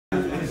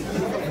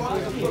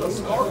I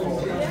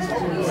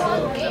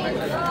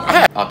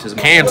had autism.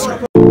 Cancer.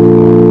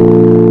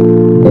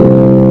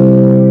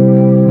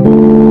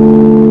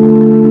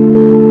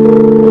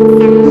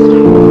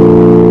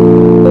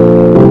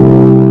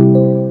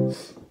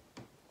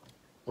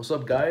 What's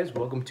up, guys?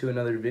 Welcome to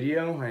another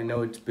video. I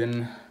know it's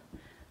been,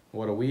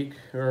 what, a week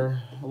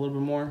or a little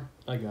bit more?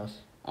 I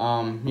guess.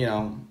 You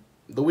know,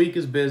 the week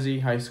is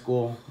busy, high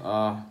school,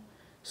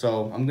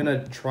 so I'm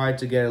gonna try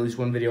to get at least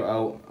one video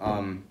out,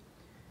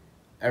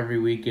 every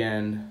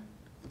weekend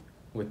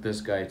with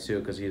this guy too,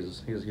 because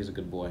he's a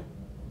good boy.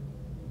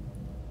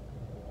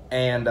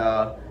 And,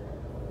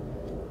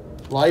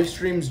 live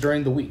streams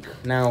during the week.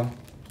 Now,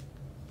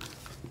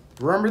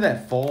 remember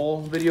that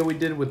fall video we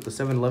did with the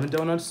 7-Eleven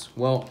donuts?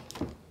 Well,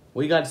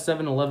 we got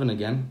 7-Eleven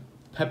again.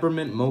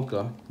 Peppermint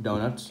mocha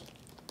donuts,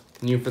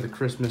 new for the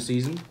Christmas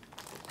season.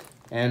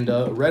 And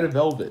red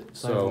velvet.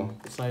 So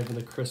it's not even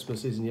the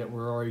Christmas season yet.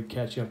 We're already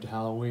catching up to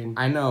Halloween.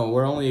 I know.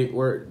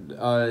 We're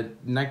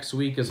next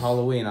week is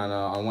Halloween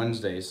on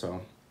Wednesday.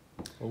 So.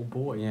 Oh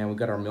boy. Yeah, we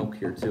got our milk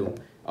here too.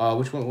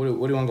 Which one? What do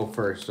you want to go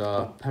first?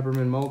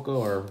 Peppermint mocha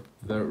or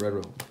the red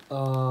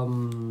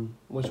velvet?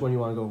 Which one you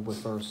want to go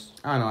with first?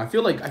 I don't know. I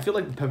feel like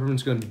the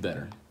peppermint's gonna be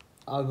better.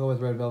 I'll go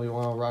with red velvet. You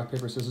want to rock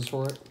paper scissors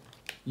for it?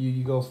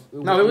 You go.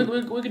 No,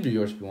 we can do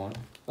yours if you want.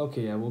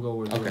 Okay, yeah, we'll go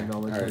with red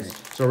velvet. All right.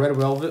 So red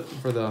velvet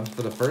for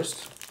the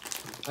first.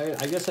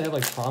 I guess I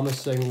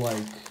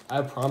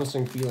have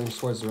promising feelings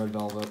towards the red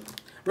velvet.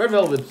 Red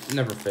velvet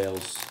never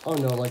fails. Oh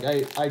no, like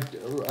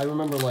I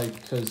remember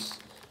because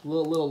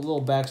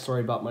little backstory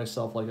about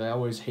myself. Like I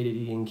always hated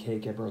eating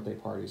cake at birthday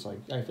parties. Like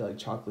I feel like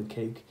chocolate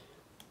cake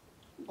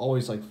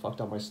always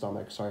fucked up my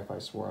stomach. Sorry if I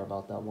swore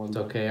about that one. It's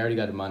okay. I already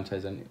got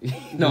demonetized.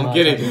 No, I'm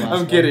kidding.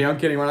 I'm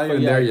kidding. We're not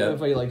even there yet.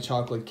 If I eat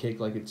chocolate cake,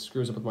 it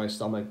screws up with my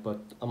stomach. But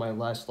on my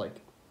last I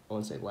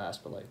wouldn't say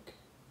last, but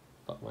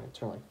when I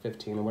turned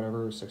 15 or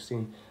whatever, or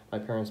 16, my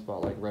parents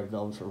bought red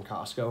velvet from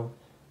Costco,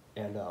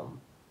 and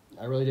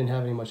I really didn't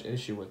have any much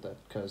issue with it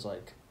because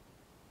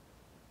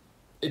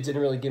it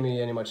didn't really give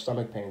me any much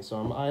stomach pain.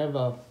 So I have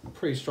a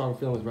pretty strong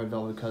feeling with red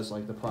velvet because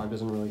the product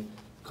doesn't really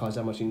cause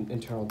that much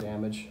internal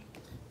damage.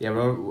 Yeah,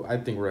 but I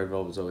think red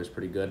velvet is always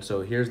pretty good.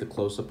 So here's the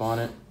close up on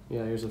it.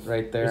 Yeah,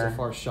 right there. Here's a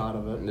far shot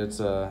of it. And it's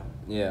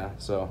yeah.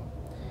 So,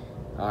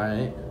 all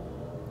right.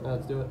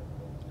 Let's do it.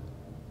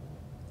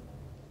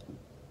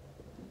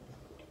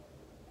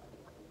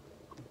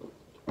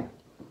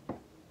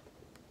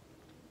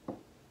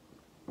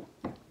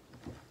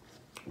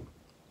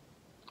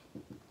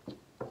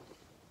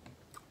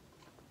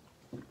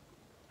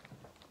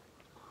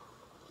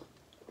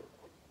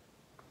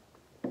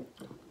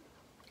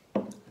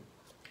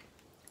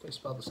 It's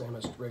about the same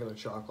as regular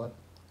chocolate.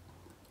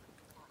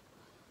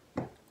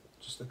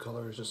 Just the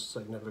color is just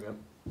significant.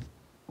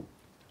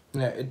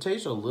 Yeah, it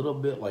tastes a little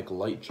bit like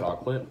light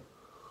chocolate.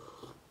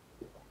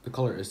 The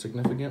color is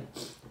significant.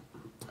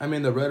 I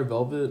mean, the red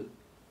velvet,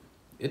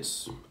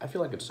 I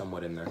feel like it's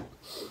somewhat in there.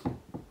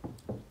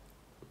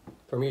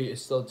 For me, it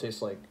still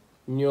tastes like,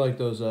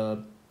 those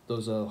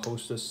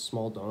Hostess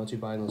small donuts you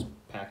buy in those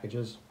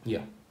packages?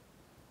 Yeah.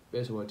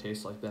 Basically what it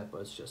tastes like that,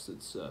 but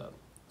it's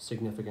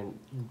significant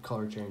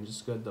color change.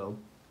 It's good though.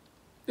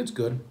 It's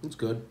good. It's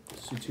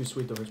too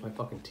sweet though. Hurts my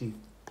fucking teeth.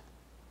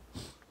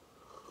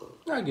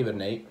 I'd give it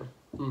an 8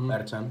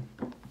 out of 10.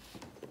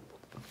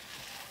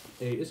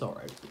 8 is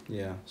alright.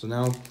 Yeah. So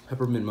now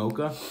peppermint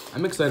mocha.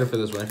 I'm excited for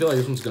this one. I feel like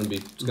this one's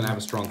gonna have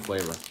a strong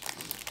flavor.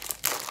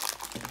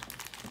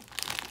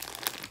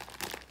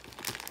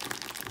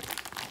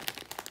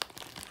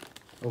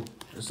 Oh,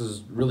 this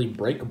is really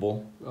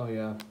breakable. Oh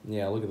yeah.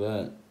 Yeah. Look at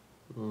that.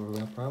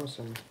 Not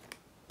promising.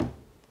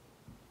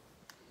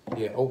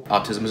 Yeah. Oh,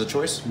 autism is a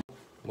choice.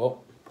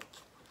 Well.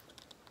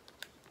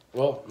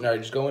 All right,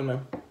 just go in,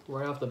 man.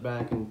 Right off the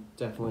back, and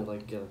definitely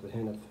get a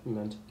hint of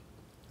mint.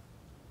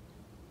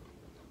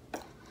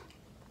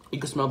 You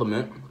can smell the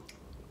mint.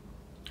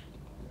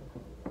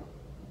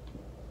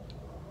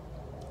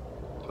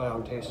 But I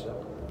don't taste it.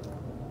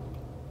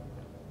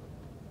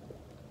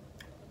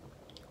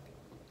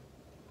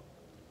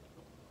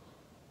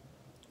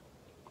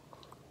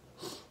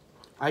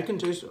 I can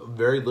taste a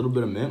very little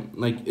bit of mint.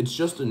 It's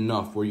just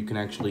enough where you can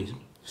actually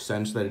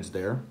sense that it's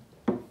there.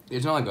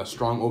 It's not a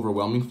strong,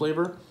 overwhelming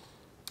flavor,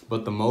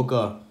 but the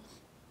mocha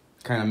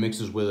kind of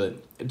mixes with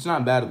it. It's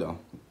not bad though.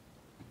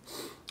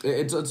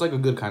 It's a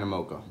good kind of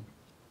mocha.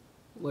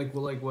 Like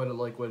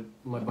what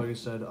my buddy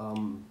said.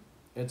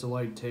 It's a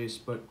light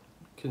taste, but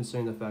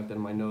considering the fact that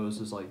my nose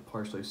is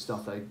partially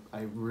stuffed, I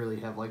really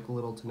have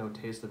little to no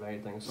taste of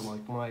anything. So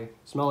when I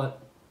smell it,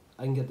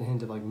 I can get the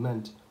hint of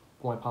mint.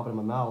 When I pop it in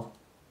my mouth,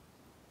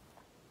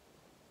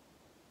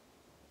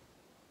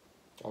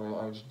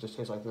 I just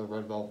taste like the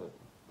red velvet.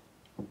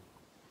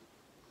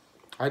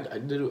 I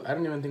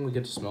don't even think we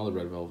get to smell the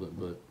red velvet,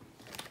 but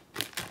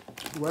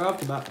right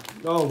off the bat.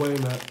 Oh wait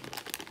a minute.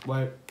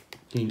 Wait.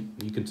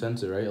 You can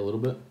sense it, right? A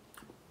little bit.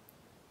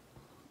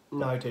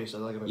 No, I taste it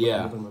like if I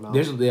yeah. put it in my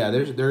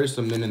mouth. There is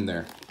some mint in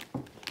there.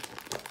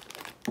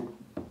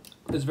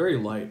 It's very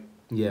light.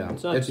 Yeah.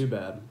 It's not too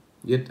bad.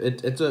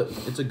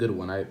 It's a good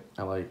one. I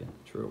like it.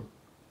 True.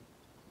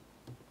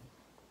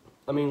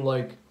 I mean,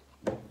 like,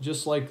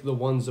 just like the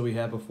ones that we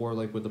had before,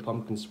 like with the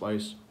pumpkin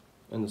spice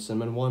and the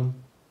cinnamon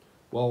one.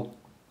 Well,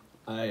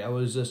 I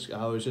was just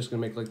gonna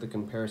make like the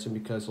comparison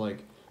because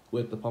like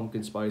with the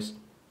pumpkin spice,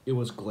 it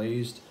was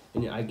glazed,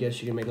 and I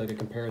guess you can make like a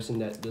comparison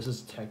that this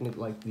is technically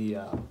like the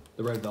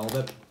red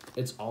velvet.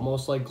 It's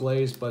almost like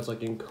glazed, but it's like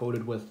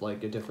encoded with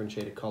like a different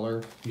shade of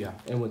color. Yeah.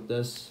 And with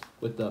this,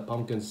 with the not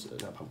pumpkin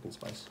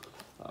spice,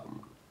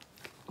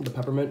 the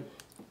peppermint,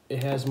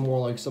 it has more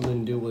like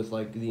something to do with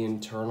like the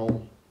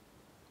internal.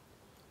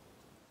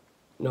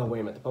 No,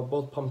 wait a minute.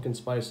 Both pumpkin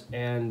spice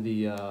and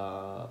the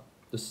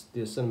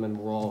cinnamon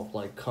were all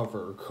like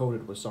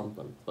coated with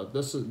something, but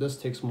this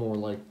takes more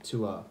like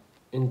to a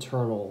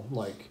internal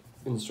like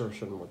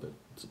insertion with it.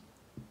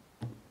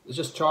 It's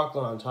just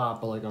chocolate on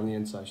top, but like on the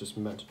inside, it's just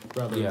mint.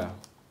 Rather, Yeah.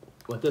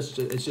 Like this,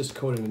 it's just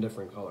coated in a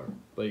different color,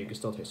 but you can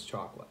still taste the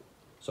chocolate.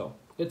 So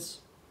it's,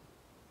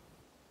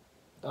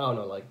 I don't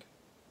know, like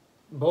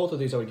both of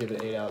these I would give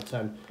it 8 out of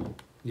 10.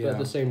 Yeah. But at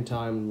the same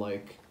time,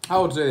 like I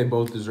would say they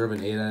both deserve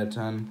an 8 out of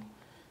 10.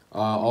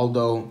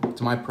 Although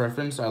to my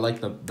preference, I like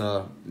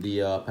the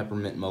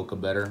peppermint mocha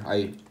better.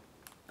 I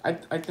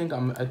think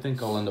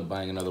I'll end up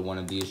buying another one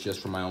of these just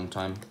for my own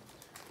time.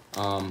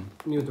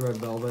 me with the red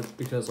velvet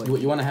because like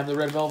You want to have the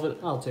red velvet?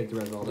 I'll take the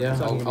red velvet.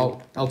 Yeah,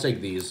 I'll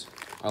take these.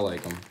 I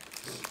like them.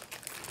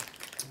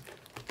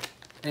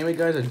 Anyway,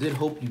 guys, I did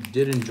hope you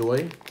did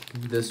enjoy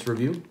this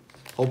review.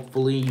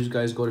 Hopefully, you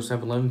guys go to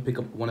 7-Eleven, pick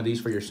up one of these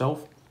for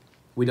yourself.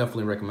 We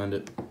definitely recommend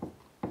it.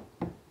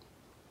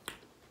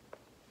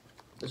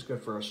 It's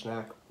good for a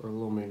snack or a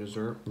little mini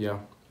dessert. Yeah,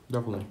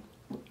 definitely.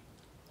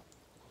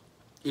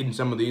 Eating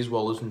some of these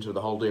while listening to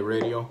the holiday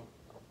radio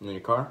in your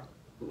car.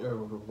 Or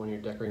when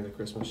you're decorating the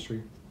Christmas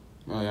tree.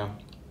 Oh, yeah.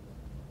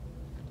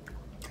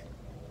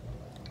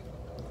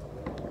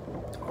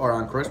 Or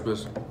on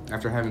Christmas,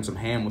 after having some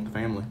ham with the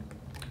family.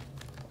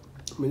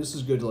 I mean, this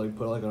is good to like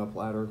put like on a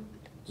platter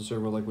to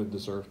serve with like with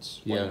desserts.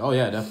 Yeah. Like, Oh,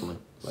 yeah, definitely.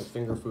 like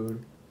finger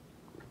food.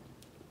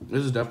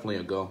 This is definitely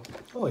a go.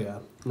 Oh yeah,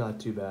 not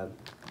too bad.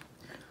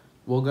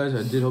 Well, guys,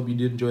 I did hope you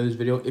did enjoy this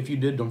video. If you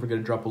did, don't forget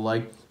to drop a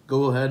like.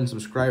 Go ahead and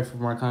subscribe for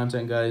more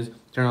content, guys.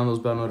 Turn on those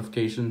bell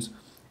notifications,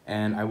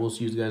 and I will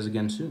see you guys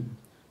again soon.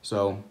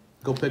 So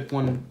go pick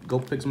one. Go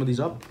pick some of these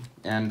up,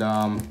 and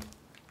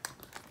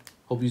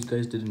hope you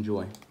guys did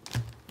enjoy.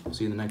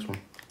 See you in the next one.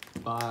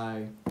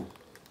 Bye.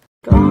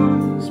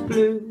 Sky's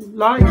blue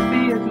like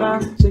the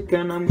Atlantic,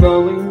 and I'm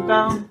going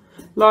down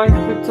like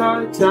the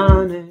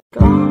Titanic.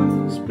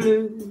 Sky's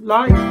blue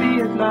like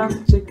the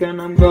Atlantic,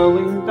 and I'm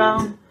going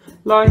down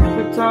like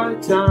the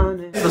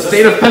Titanic. The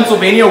state of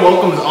Pennsylvania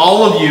welcomes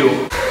all of you.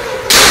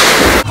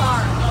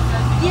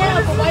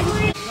 Yeah, but why did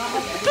you...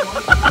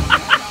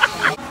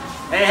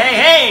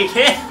 Hey,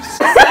 kids!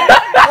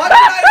 What did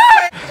I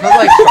say? Smells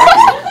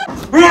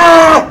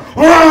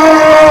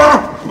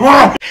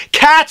like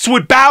Cats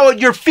would bow at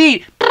your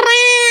feet.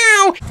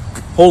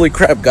 Holy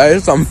crap,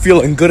 guys, I'm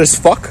feeling good as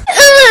fuck.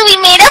 Ooh, we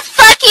made a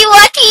fucky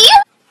wucky.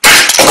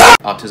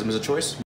 Autism is a choice.